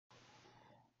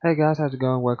Hey guys, how's it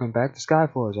going? Welcome back to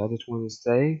Skyforge. I just wanted to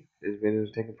say this video is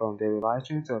taken from daily live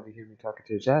stream, so if you hear me talking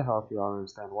to the chat, I hope you all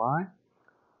understand why.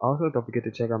 Also, don't forget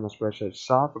to check out my Spreadshirt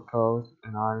shop for codes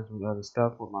and items and other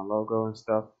stuff with my logo and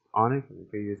stuff on it from the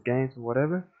previous games or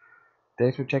whatever.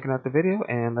 Thanks for checking out the video,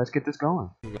 and let's get this going.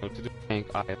 Go to the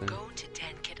Tank Island. Go to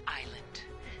Tankit Island.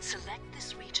 Select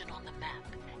this region on the map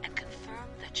and confirm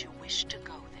that you wish to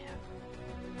go there.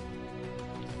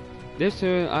 This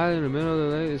certain island in the middle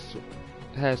of the lake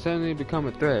has suddenly become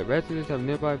a threat. Residents of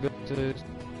nearby villages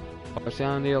are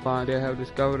sounding the alarm. They have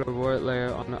discovered a void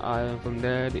layer on the island. From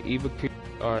there, the evil creatures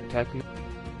are attacking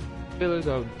the village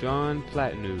of John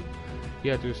Platnu.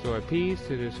 You have to restore peace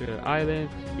to this island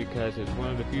because it's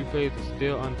one of the few places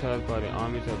still untouched by the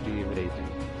armies of the invasion.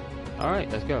 Alright,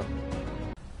 let's go.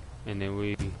 And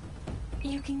then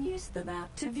You can use the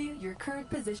map to view your current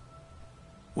position.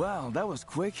 Wow, that was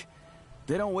quick.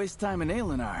 They don't waste time in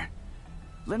Alinar.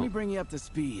 Let me bring you up to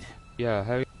speed. Yeah,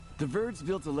 how The Verds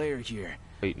built a lair here.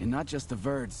 Wait. And not just the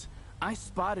Verds. I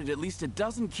spotted at least a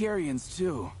dozen Carrions,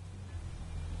 too.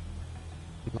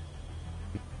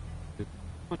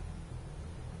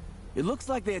 It looks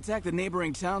like they attacked the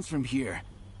neighboring towns from here.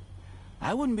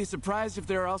 I wouldn't be surprised if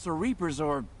there are also Reapers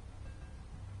or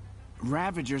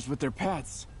Ravagers with their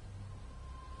pets.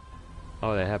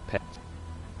 Oh, they have pets.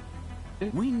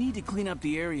 We need to clean up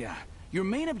the area. Your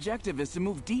main objective is to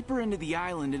move deeper into the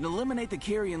island and eliminate the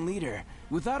Carrion leader.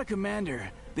 Without a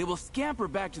commander, they will scamper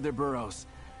back to their burrows.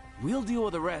 We'll deal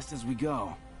with the rest as we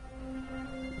go.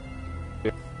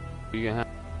 You're gonna have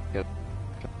to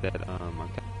get that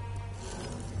okay.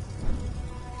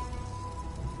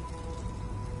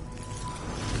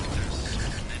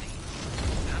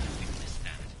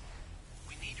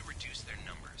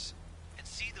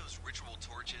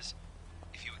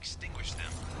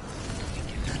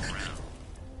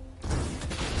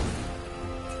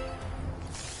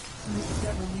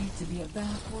 To be a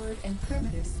backward and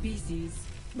primitive species,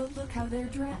 but look how they're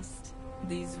dressed.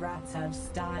 These rats have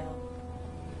style.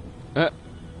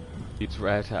 These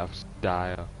rats have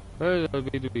style. It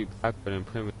would be to be backward and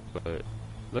primitive, but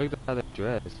look at how they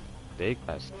dress. They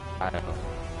got style.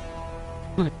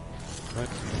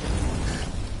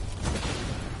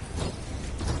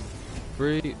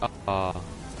 Free. I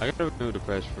gotta remove the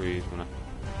press freeze when I.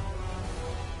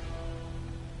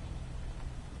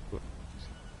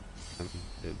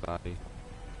 Dead body.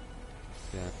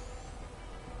 Yeah.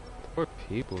 Poor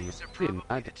people. These are probably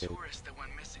the tourists that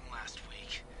went missing last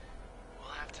week.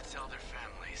 We'll have to tell their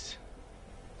families.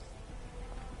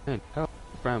 Man, tell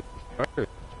them first.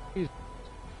 Jeez.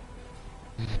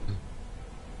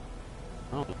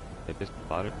 I don't know. They just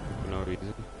slaughtered for no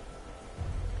reason.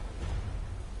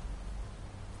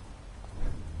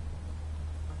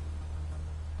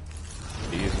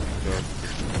 These go.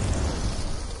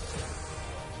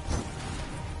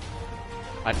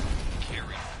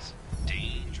 Carrions,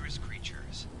 dangerous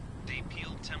creatures. They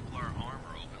peel Templar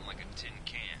armor open like a tin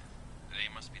can. They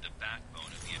must be the backbone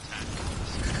of the attack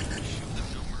force. Show them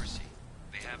no mercy.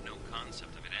 They have no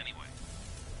concept of it anyway.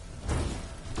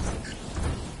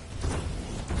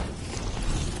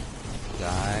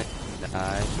 Die,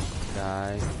 die,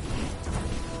 die.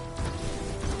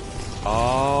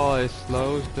 Oh, it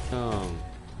slows down.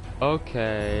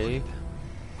 Okay.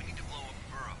 We need to blow up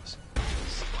burrows.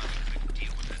 Somebody could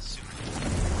deal with that soon.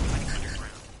 Hiding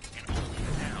underground, and only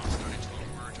now started to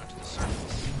emerge onto the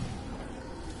surface.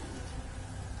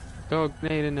 Throw a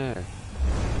grenade in there.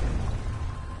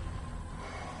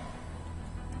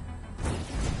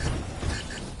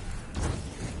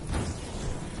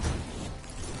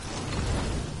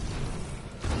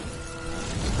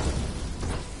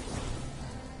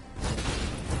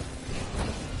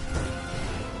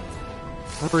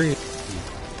 Hurry.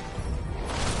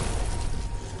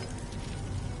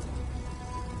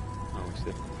 Oh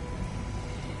shit.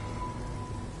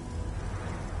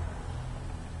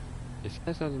 It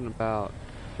says something about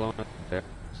blowing up the barrels.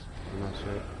 I'm not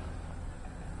sure.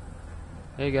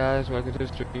 Hey guys, welcome to the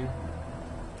stream.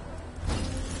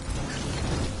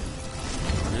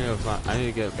 I need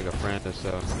to get like a friend or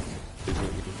so.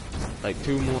 Like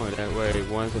 2 more, that way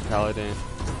one's a paladin,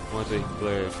 one's a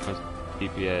healer, one's a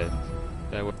DPS.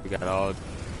 That way we got all.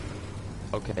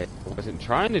 Okay, I wasn't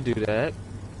trying to do that.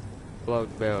 Blow up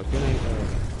the barrels.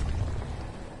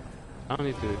 I don't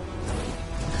need to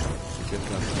get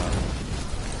stuff about it.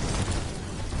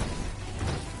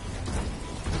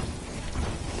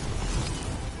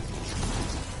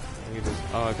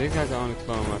 Oh, I think I can only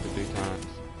explode them up to 3 times.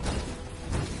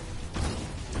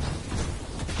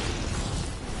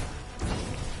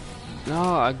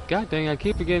 No, god dang, I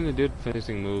keep forgetting to do the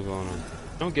finishing move on him.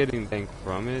 I don't get anything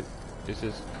from it. It's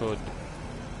just code.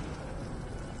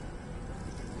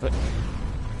 But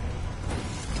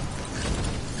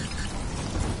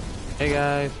hey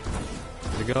guys,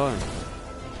 how's it going?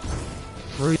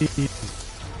 Freeze!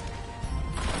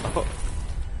 Oh,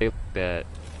 they like that,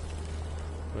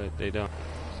 but they don't.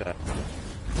 Sad.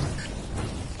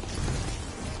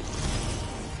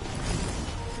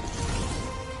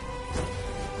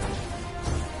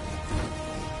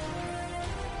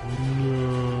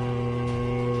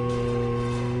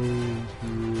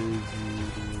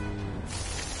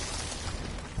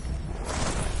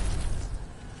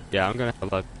 Yeah, I'm gonna have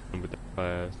a lot of fun with that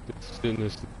class.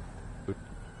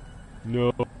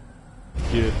 No,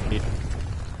 give me.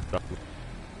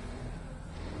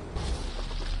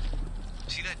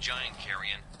 See that giant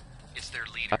carrion? It's their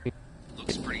leader.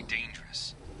 Looks pretty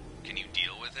dangerous. Can you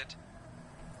deal with it?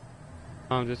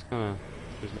 I'm just gonna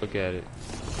look at it.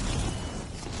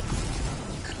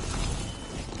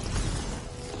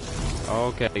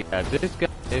 Okay, yeah, this guy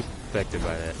is affected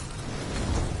by that.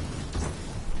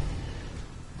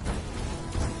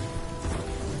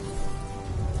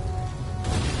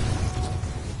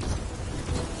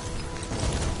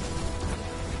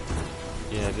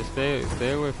 Yeah, just stay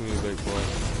away from me, big boy.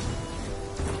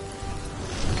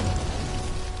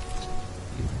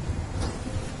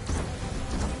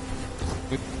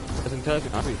 Doesn't touch me.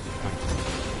 I'll be fine.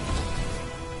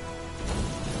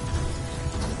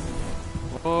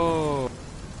 Whoa!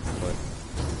 What?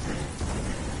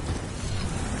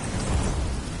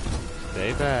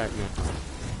 Stay back, man.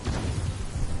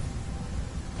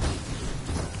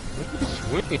 What are you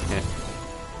swinging at?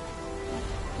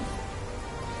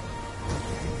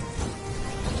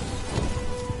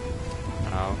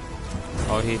 Ow.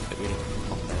 Oh, he hit me.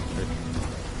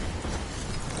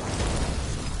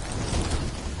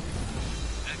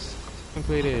 Okay,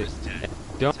 completed.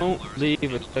 Don't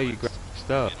leave until you grab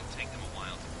stuff. It'll take them a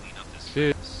while to clean up this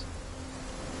Shit.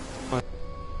 mess.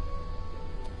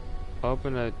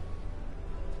 Open a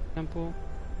temple.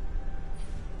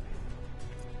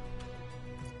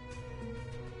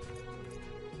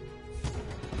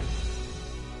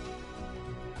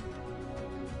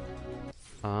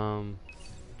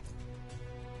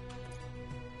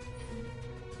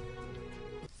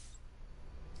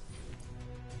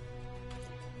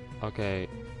 Okay.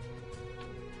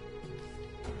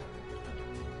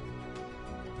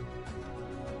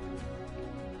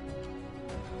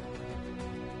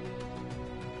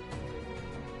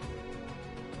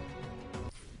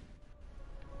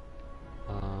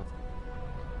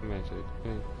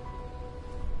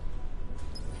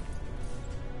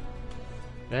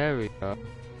 There we go.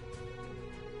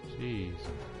 Jeez.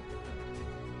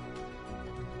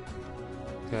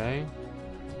 Okay.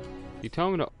 You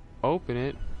told me to open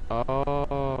it.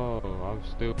 Oh, I'm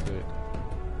stupid.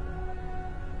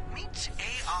 Meet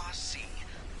ARC,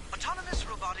 autonomous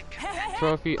robotic companion.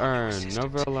 Trophy earned.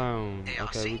 Never alone.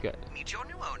 ARC, Okay, we got. meet your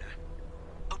new owner.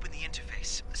 Open the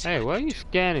interface. Hey, why are you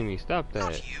scanning me? Stop that.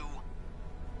 Not you.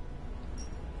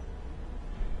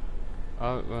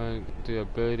 The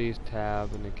abilities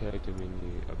tab in the character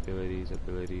menu. Abilities.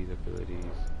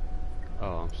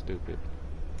 Oh, I'm stupid.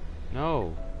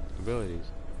 No,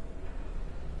 abilities.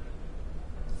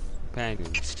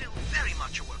 Companion. It's still very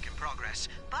much a work in progress,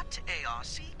 but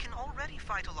ARC can already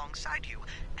fight alongside you,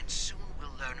 and soon we'll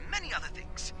learn many other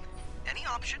things. Any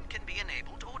option can be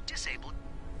enabled or disabled.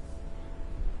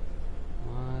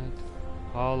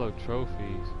 What? Hall of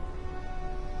trophies.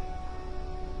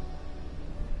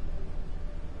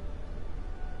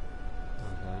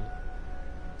 Okay.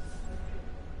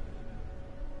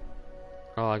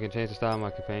 Oh, I can change the style of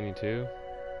my companion too?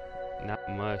 Not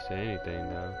much to anything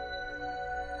though.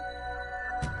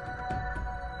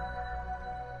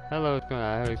 Hello, it's going.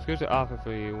 I have an exclusive offer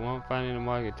for you. Won't find in the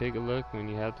market. Take a look when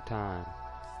you have the time.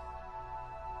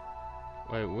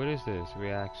 Wait, what is this?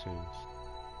 Reactions.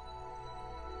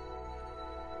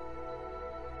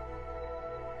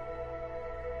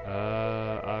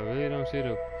 I really don't see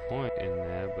the point in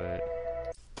that, but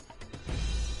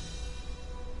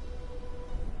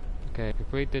okay,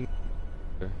 complete the.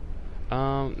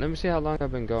 Let me see how long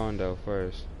I've been going though.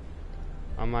 First,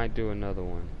 I might do another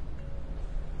one.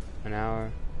 An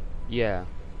hour. Yeah,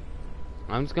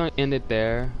 I'm just gonna end it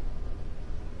there,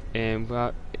 and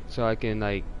so I can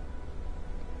like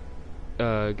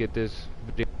get this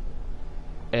video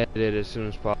edited as soon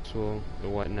as possible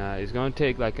and whatnot. It's gonna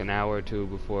take like an hour or two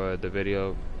before the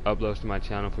video uploads to my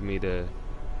channel for me to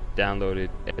download it,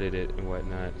 edit it, and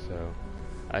whatnot. So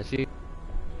I see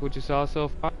what you saw so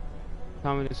far.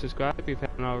 Comment and subscribe if you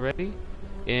haven't already,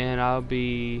 and I'll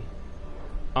be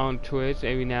on Twitch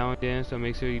every now and then, so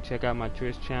make sure you check out my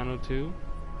Twitch channel too.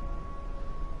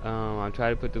 I'll try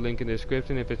to put the link in the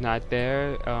description. If it's not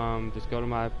there, just go to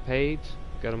my page,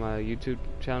 go to my YouTube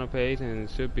channel page, and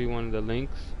it should be one of the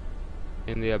links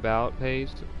in the about page.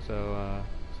 So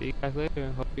see you guys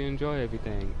later. Hope you enjoy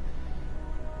everything.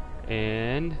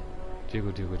 And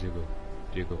jiggle, jiggle, jiggle,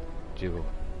 jiggle, jiggle.